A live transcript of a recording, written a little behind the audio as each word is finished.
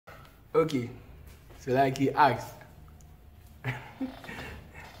Okay, so like he asked.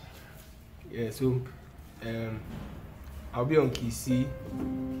 Yeah, so I'll be on key C.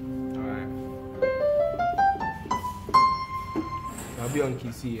 Alright. I'll be on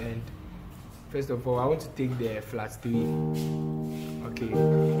key C, and first of all I want to take the flat 3. Okay,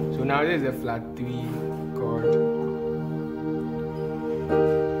 so now there's a flat 3 chord.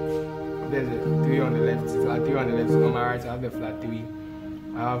 There's a 3 on the left, flat 3 on the left. So on my right I have the flat 3.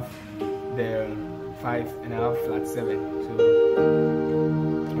 I have the 5 and I have flat 7. So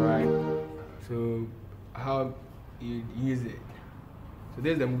alright, so how you use it. So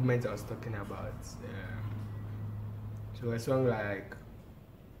there's the movement I was talking about. So a song like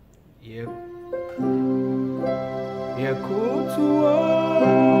yeah, cool to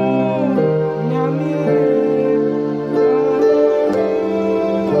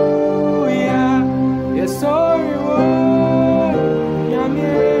sorry,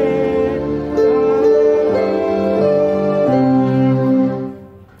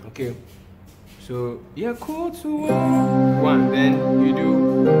 okay, so yeah, cool to 1, then you do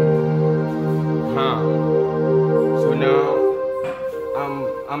so now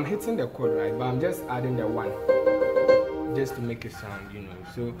I'm hitting the chord right, but I'm just adding the 1 just to make it sound, you know.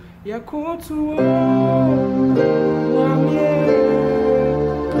 So yeah, cool to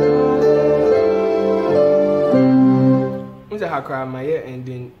my ear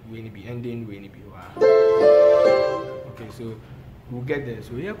ending when it be okay, so we'll get there.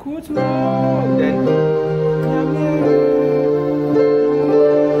 So yeah, cool to then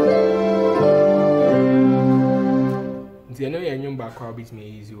I know you're young back beats me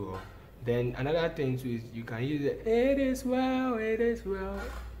easy. Then another thing too is you can use it. It is well. Right?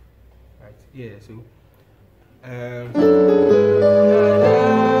 Yeah. So I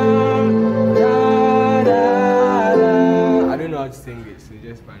don't know how to sing it, so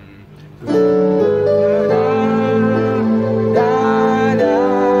just find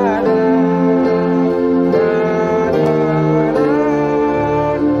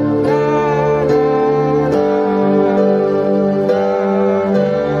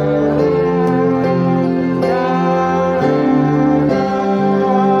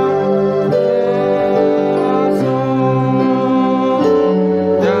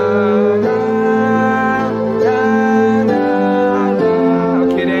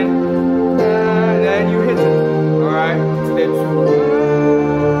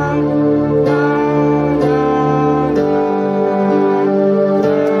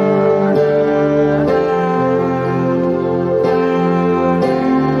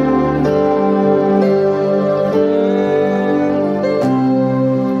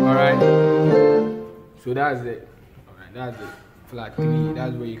that's it. Alright, that's it. Flat 3,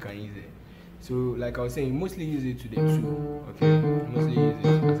 that's where you can use it. So like I was saying, you mostly use it to the 2. Okay, you mostly use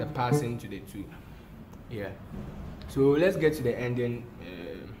it as a passing to the 2. Yeah. So let's get to the ending.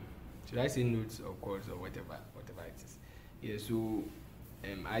 Should I say notes or chords or whatever it is? Yeah, so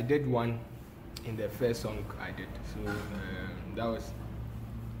I did one in the first song I did. So that was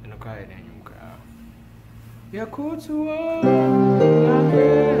yeah, cool to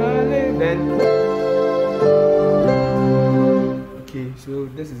then okay, so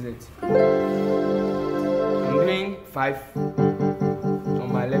this is it. I'm doing 5 on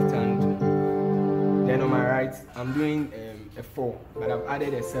my left hand, then on my right I'm doing a 4, but I've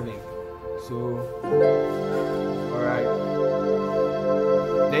added a 7. So alright,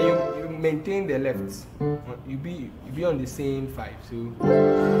 then you maintain the left, you be on the same 5. So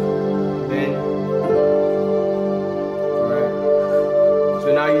then alright, so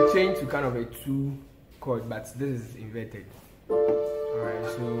now you change to kind of a 2 chord, but this is inverted. Alright,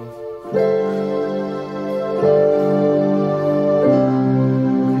 so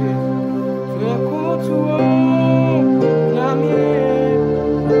okay, so yeah, cool to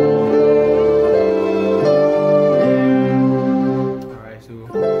alright, so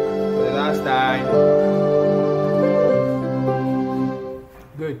for the last time.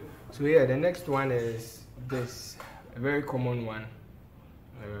 Good. So yeah, the next one is this, a very common one.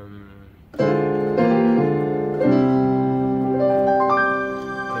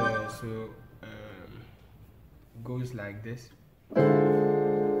 Goes like this.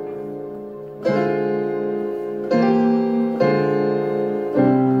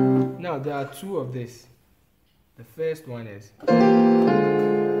 Now there are 2 of this. The first one is alright,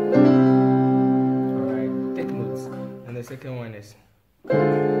 take notes, and the second one is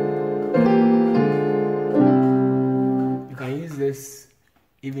you can use this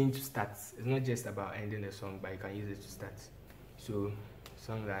even to start. It's not just about ending the song, but you can use it to start. So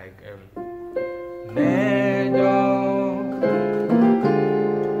song like Meadow,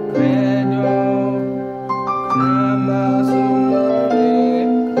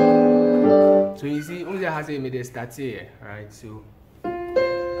 with the start here, right? So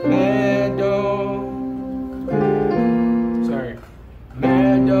meadow, sorry,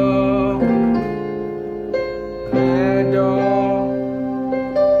 meadow, meadow,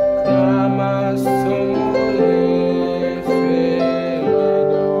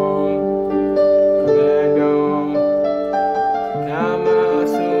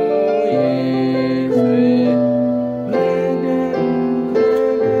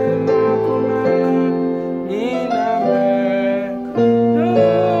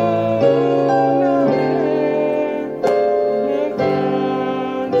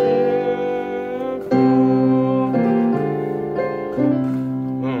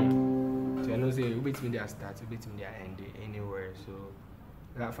 start to beat their end anywhere. So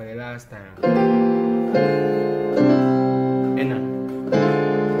that for the last time. Enna.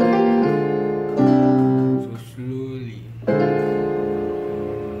 So slowly.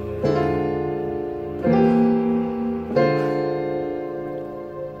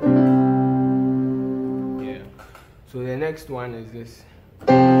 Yeah. So the next one is this.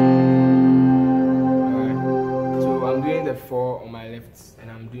 I'm doing the 4 on my left and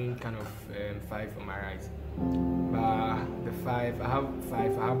I'm doing kind of 5 on my right. But the 5, I have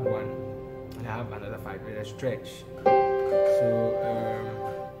 1 and I have another 5 with a stretch. So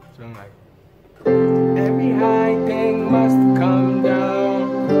I'm like, every high thing must come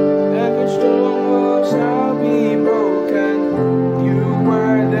down, every stronghold shall be broken. You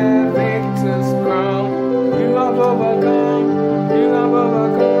were the victor's crown, you have overcome, you have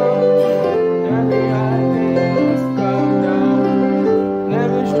overcome. Every high thing must come down,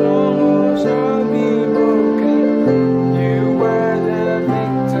 every stronghold shall be broken. You were the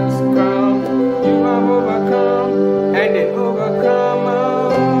victor's crown, you have overcome, and then overcome.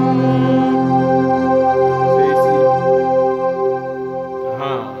 So you see,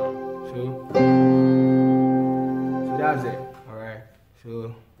 so that's it. All right. So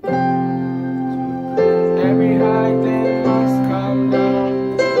every high thing must come down.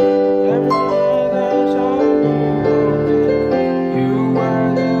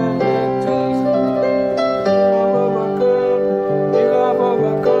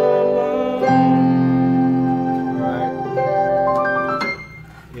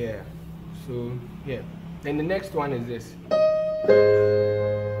 Then the next one is this.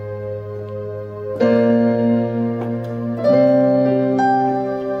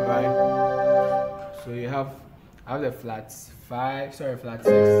 Right. So you have, I have the flats 5, sorry, flat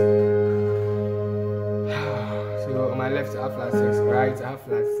 6. So on my left I have flat 6, right I have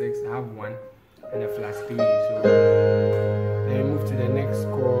flat 6, I have 1 and a flat 3. So then you move to the next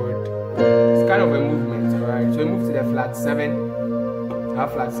chord. It's kind of a movement, alright. So you move to the flat 7. I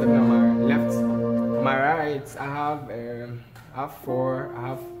have flat 7 on my left. On my right, I have 4, I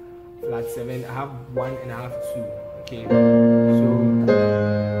have flat 7, I have 1 and I have 2. Okay, so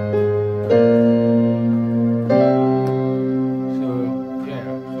yeah,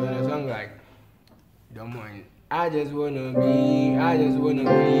 so in a song like, don't mind, I just wanna be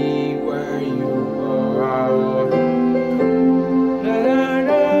where you are.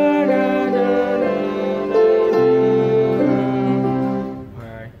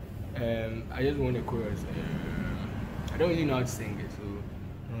 I just want the chorus. I don't really know how to sing it, so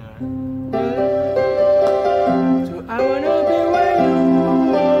so I wanna be where you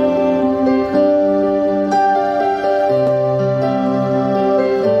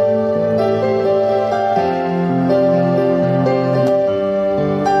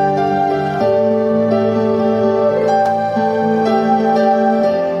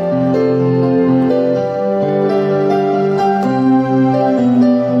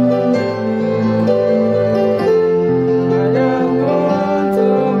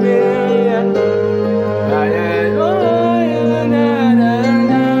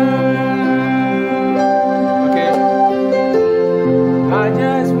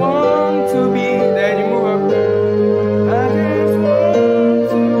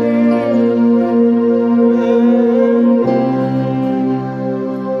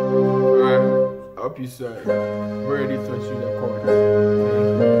already taught you the chords.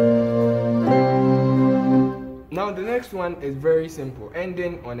 Now the next one is very simple,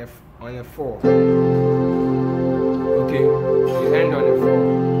 ending on a 4. Okay, you end on a 4.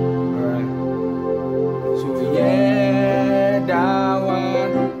 Alright. So yeah, that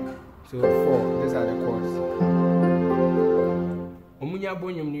one. So 4. These are the chords.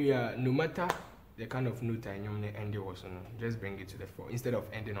 No matter the kind of note I normally end it also, just bring it to the 4. Instead of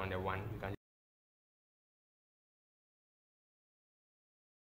ending on the 1, you can